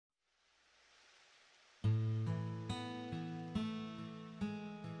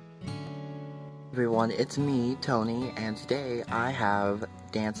Everyone, it's me, Tony, and today I have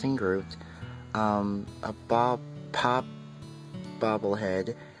Dancing Groot, a pop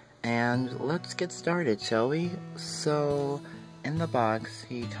bobblehead, and let's get started, shall we? So, in the box,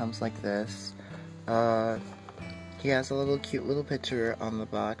 he comes like this. He has a little cute little picture on the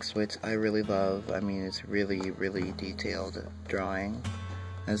box, which I really love. I mean, it's really, really detailed drawing.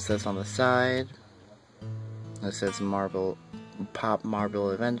 And it says on the side, it says Pop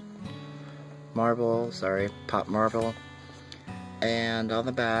Marble, and on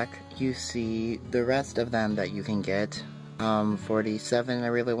the back you see the rest of them that you can get. 47 I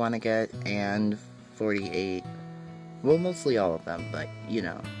really want to get, and 48, well, mostly all of them, but you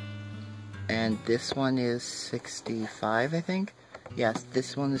know. And this one is 65, I think. Yes,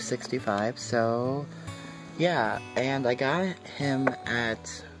 this one is 65, so yeah. And I got him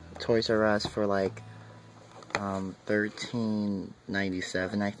at Toys R Us for like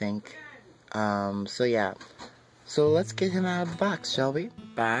 $13.97, I think. So yeah. So let's get him out of the box, shall we?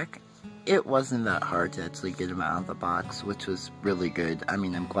 Back. It wasn't that hard to actually get him out of the box, which was really good. I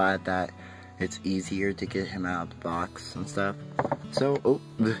mean, I'm glad that it's easier to get him out of the box and stuff. So, oh,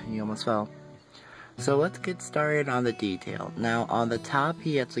 he almost fell. So let's get started on the detail. Now, on the top,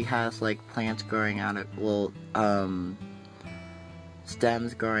 he actually has like plants growing out of, well,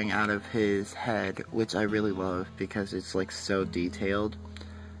 stems growing out of his head, which I really love because it's like so detailed.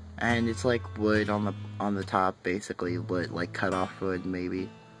 And it's like wood on the top, basically wood, like cut off wood, maybe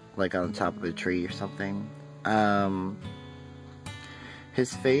like on top of a tree or something.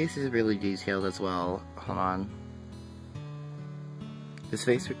 His face is really detailed as well. Hold on. His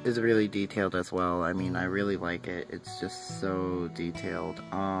face is really detailed as well. I mean, I really like it. It's just so detailed.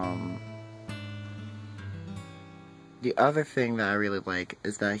 The other thing that I really like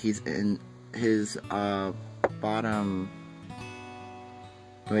is that he's in his bottom.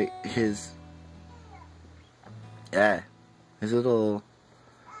 Wait, his little,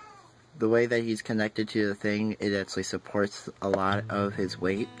 the way that he's connected to the thing, it actually supports a lot of his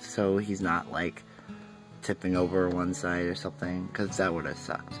weight, so he's not like tipping over one side or something, because that would have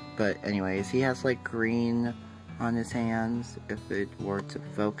sucked. But anyways, he has like green on his hands. If it were to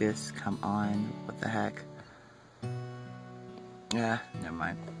focus, come on, what the heck? Yeah, never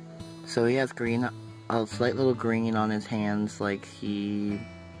mind. So he has green, a slight little green on his hands like he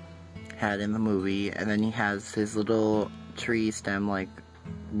had in the movie, and then he has his little tree stem like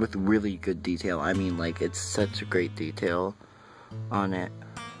with really good detail. I mean, like, it's such a great detail on it.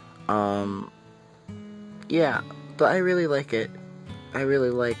 Yeah, but I really like it. I really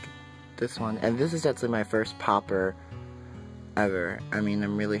like this one, and this is actually my first popper ever. I mean,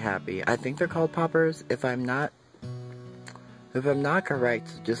 I'm really happy. I think they're called poppers. If I'm not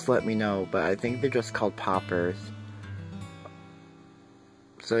correct, just let me know, but I think they're just called poppers.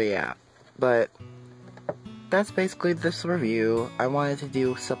 So yeah, but that's basically this review. I wanted to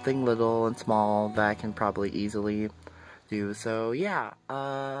do something little and small that I can probably easily do, so yeah,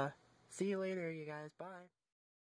 see you later, you guys, bye.